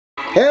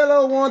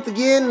Hello once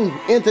again,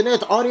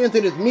 internet audience.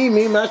 It is me,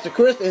 Master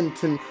Chris,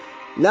 and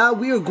now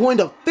we are going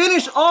to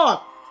finish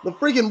off the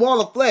freaking wall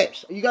of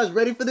flesh. Are you guys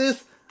ready for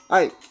this?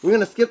 Alright, we're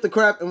gonna skip the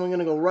crap and we're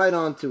gonna go right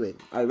on to it.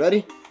 Alright,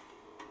 ready?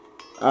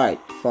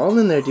 Alright, fall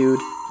in there, dude.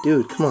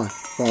 Dude, come on,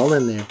 fall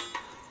in there.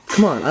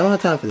 Come on, I don't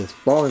have time for this.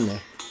 Fall in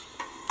there.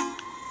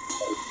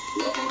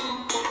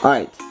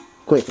 Alright,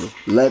 quickly,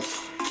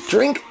 let's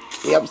drink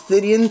the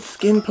obsidian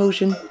skin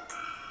potion.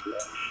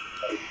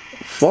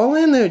 Fall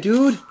in there,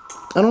 dude.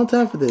 I don't have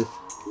time for this.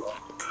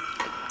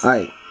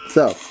 Alright,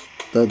 so,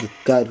 throw the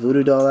guide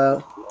voodoo doll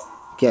out.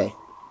 Okay.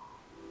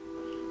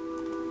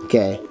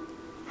 Okay.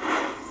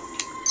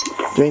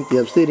 Drink the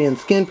obsidian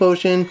skin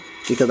potion,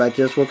 because I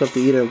just woke up to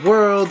Eater of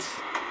Worlds.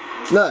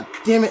 No,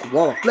 damn it,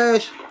 wall of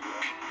flesh.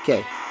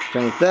 Okay,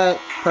 drink that.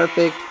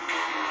 Perfect.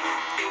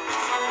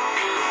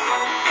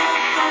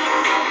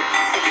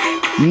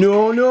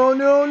 No, no,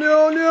 no,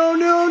 no, no,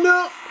 no,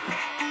 no.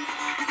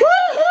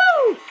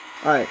 Woohoo!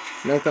 Alright,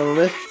 next on the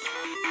list.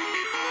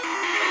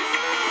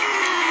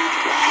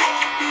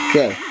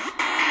 Okay.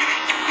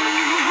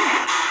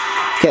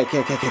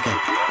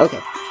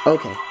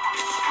 Okay.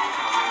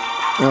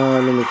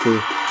 Let me see.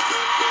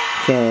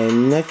 Okay,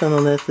 next on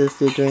the list is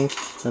to drink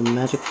the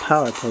magic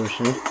power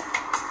potion.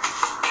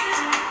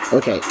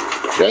 Okay,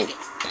 drink it.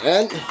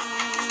 And...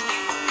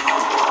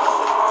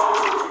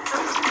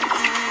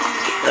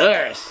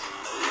 yes!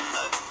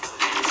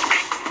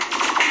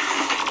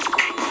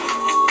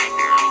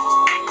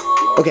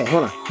 Okay,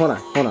 hold on.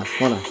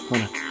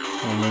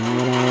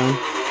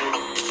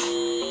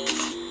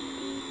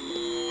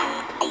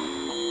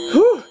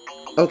 Whew!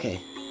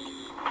 Okay.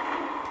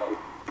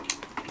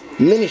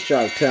 Mini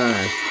shark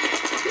time.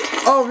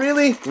 Oh,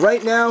 really?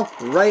 Right now?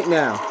 Right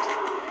now.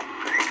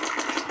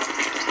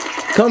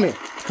 Come here.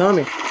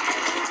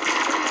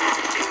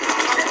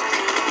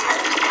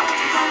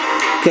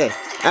 Okay,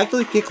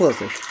 actually get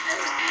closer.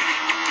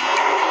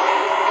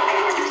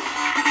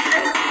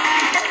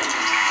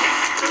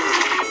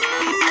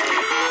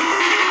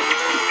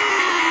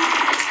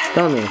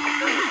 Come here.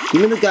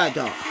 Give me the guide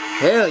dog.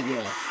 Hell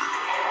yeah.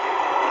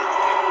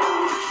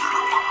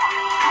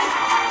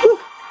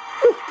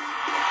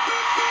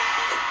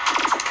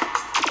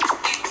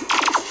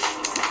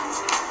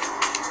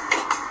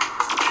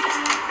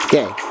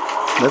 Okay,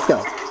 let's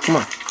go. Come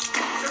on.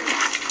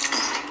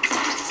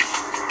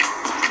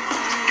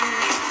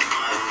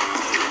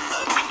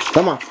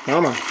 Come on.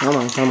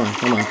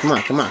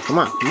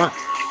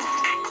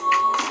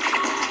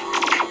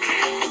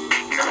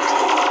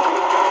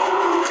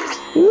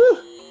 Woo.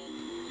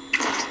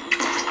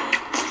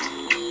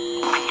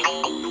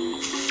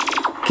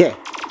 Okay.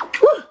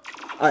 Woo.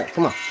 Alright,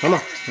 come on,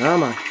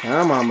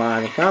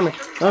 buddy. Come.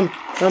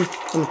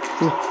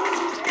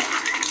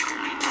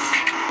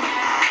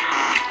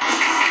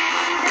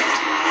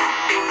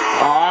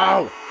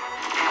 Oh!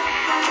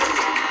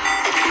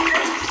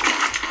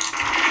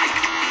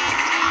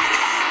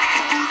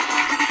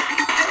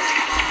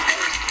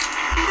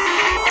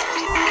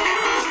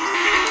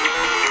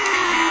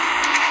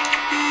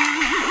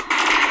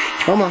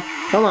 Come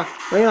on,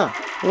 bring it on.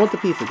 I want the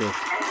piece of this.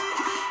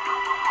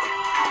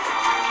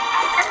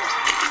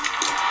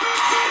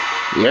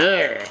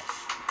 Yeah!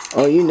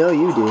 Oh, you know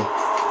you do.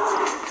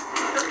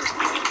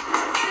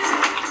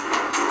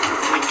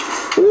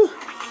 Woo.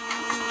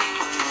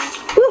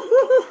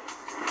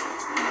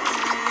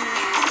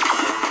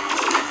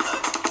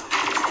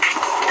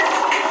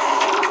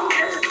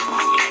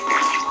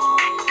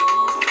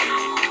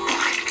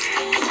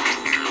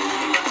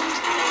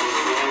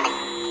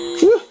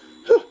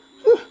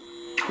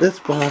 This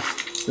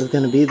boss is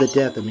gonna be the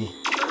death of me.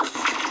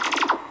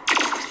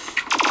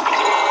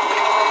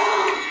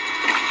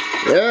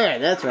 Yeah,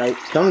 that's right.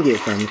 Come get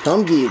some.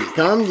 Come get it.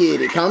 Come get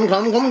it. Come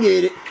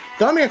get it.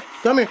 Come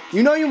here.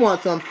 You know you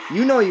want some.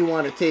 You know you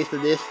want a taste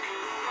of this.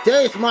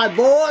 Taste my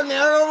bowl and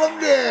arrow of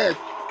death.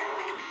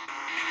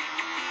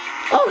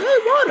 Oh, hey,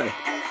 water.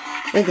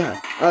 Thank God.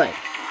 Alright.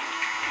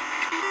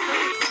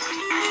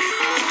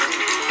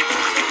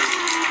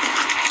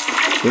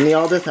 Give me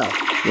all this health.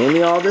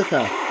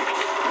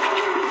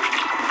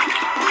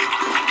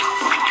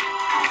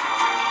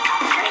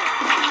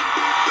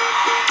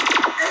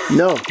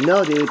 No,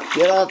 dude.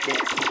 Get off me.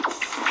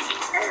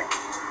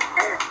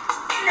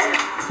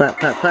 Crap.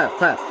 I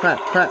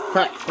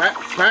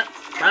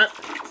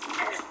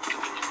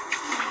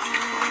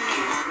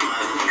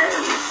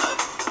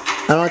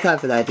don't have time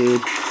for that,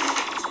 dude.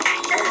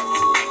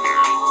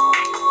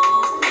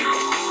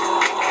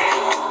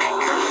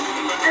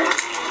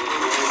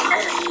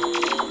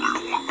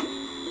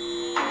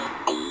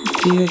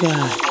 Dear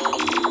God.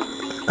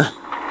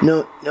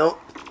 No.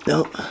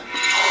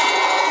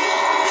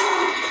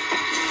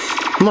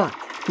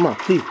 Come on,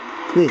 please.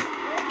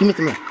 Give me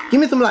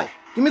some life.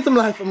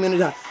 I'm gonna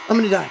die.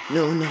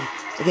 No.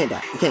 I can't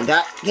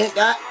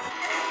die.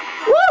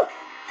 Woo!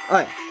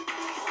 Alright.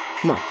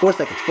 Come on, 4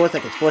 seconds. Hey,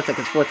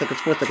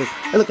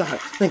 look a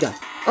heart. Thank God.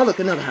 Oh, look,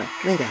 another heart.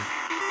 Thank God.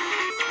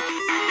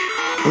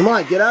 Come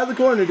on, get out of the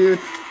corner, dude.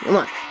 Come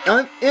on.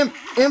 Imp.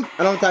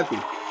 I don't have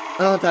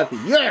time for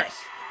you.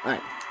 Yes!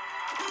 Alright.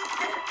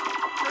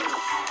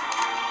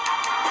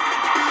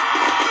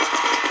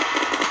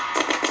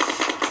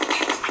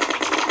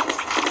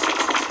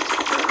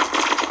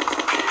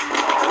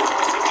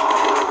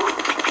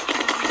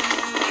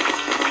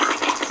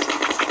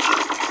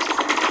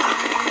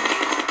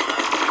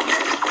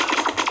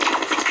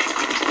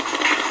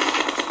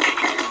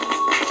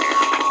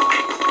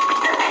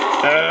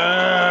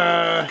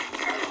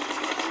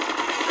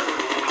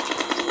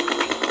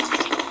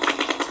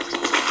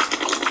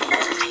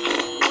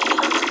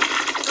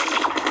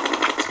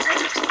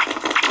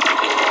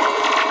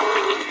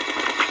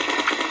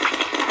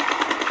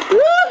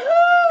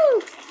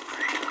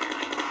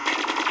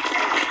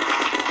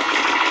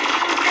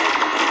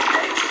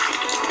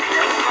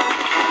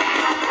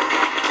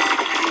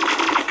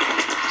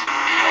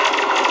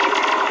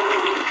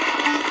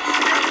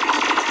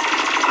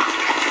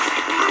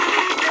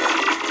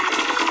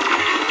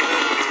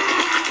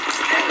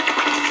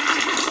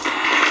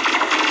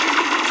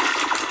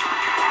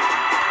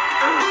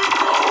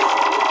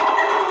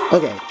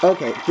 Okay,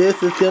 okay,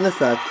 this is gonna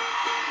suck.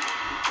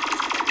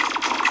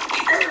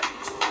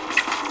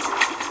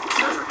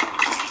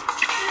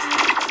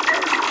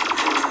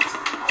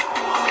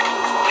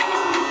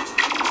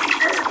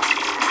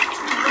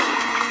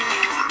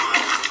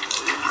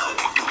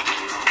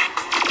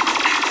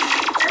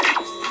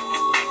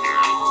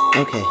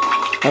 Okay,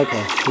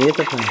 okay, here's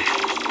the plan.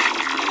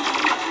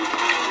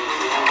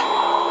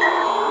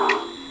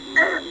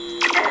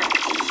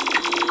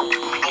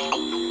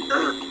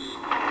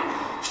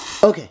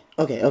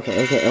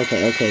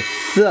 Okay.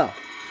 So,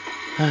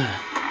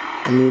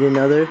 I need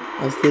another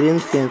obsidian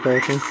skin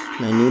potion,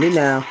 and I need it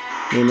now.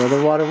 I need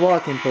another water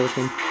walking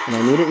potion, and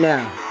I need it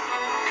now.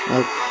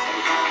 Okay.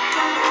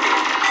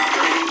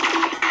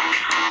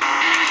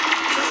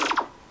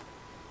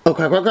 Oh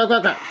crap.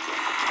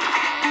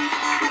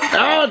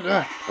 Oh,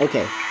 no.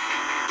 Okay.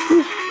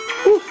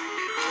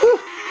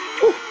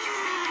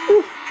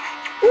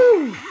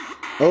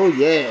 Oh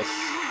yes,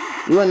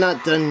 you are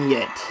not done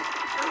yet.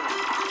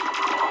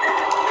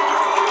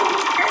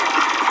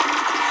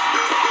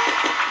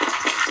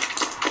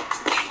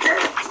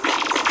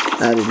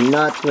 That is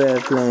not where I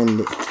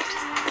planned it.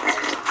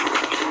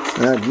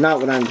 That's not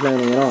what I'm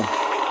planning at all.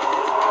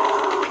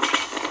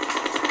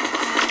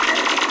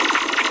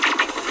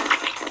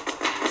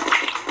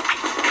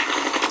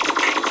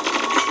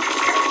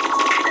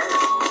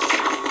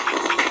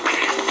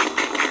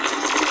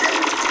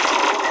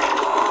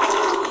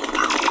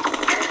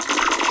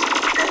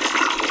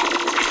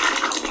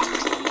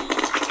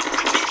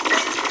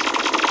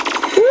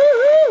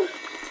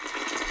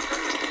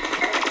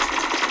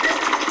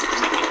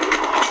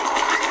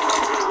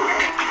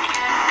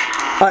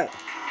 Alright.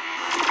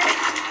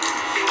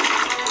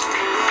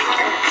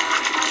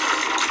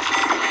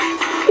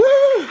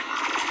 Woo!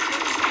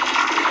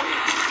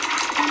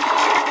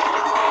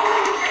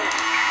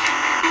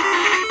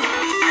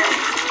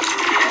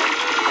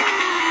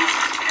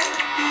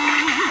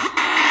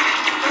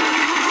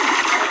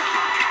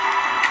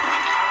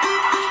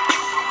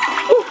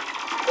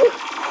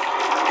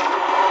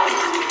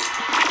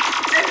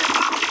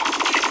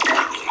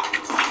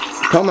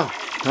 Come on.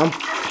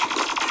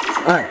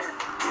 Alright.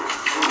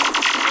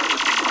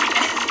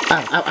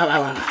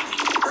 Ow.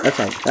 That's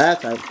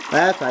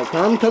right.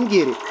 Come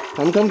get it.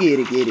 Come get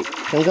it.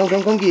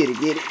 Come get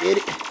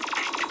it.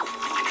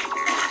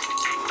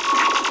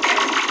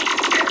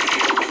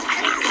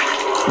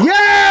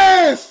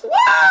 Yes!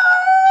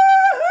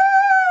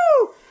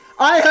 Woo-hoo!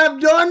 I have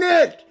done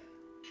it.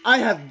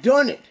 I've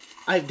done it.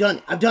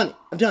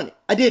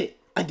 I did it.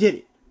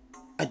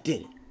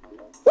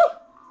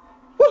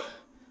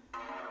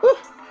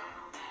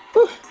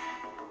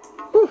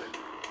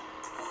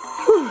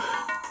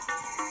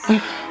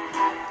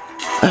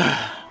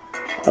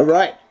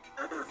 Alright.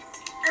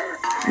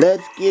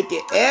 Let's get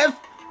the F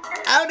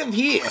out of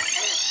here.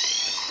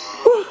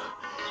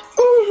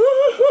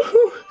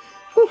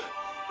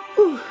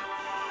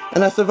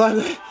 And I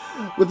survived it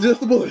with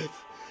just the bullets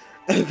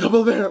and a couple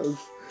of arrows.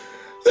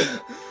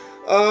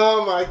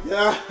 Oh my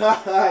god,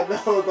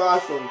 that was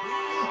awesome.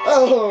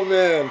 Oh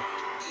man.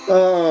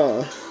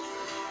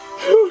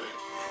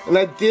 And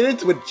I did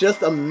it with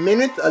just under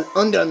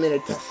a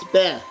minute to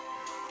spare.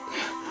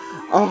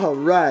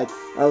 Alright,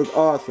 that was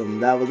awesome.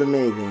 That was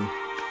amazing.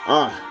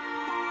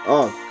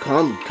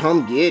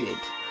 Come get it.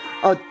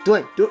 Oh,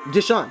 Dwayne,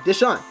 Deshaun. Dude,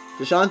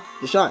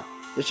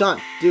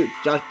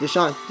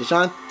 Deshaun.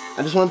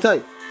 I just want to tell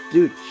you,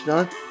 dude,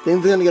 Deshaun,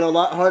 things are going to get a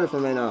lot harder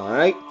from right now,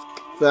 alright?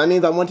 So that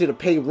means I want you to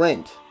pay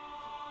rent.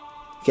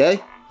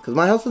 Okay? Because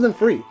my house isn't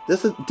free.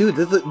 Dude,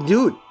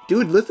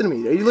 listen to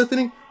me. Are you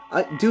listening?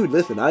 Dude,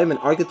 listen, I am an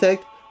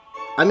architect.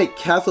 I make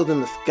castles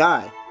in the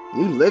sky.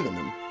 You live in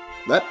them.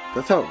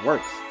 That's how it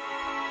works.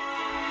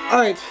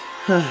 Alright,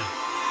 I'm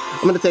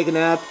gonna take a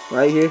nap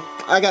right here.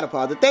 I gotta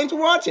pause it. Thanks for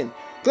watching.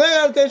 Click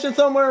attention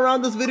somewhere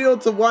around this video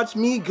to watch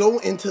me go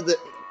into the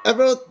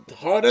ever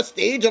harder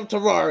stage of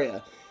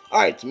Terraria.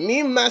 Alright,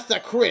 me, Master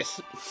Chris,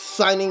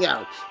 signing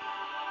out.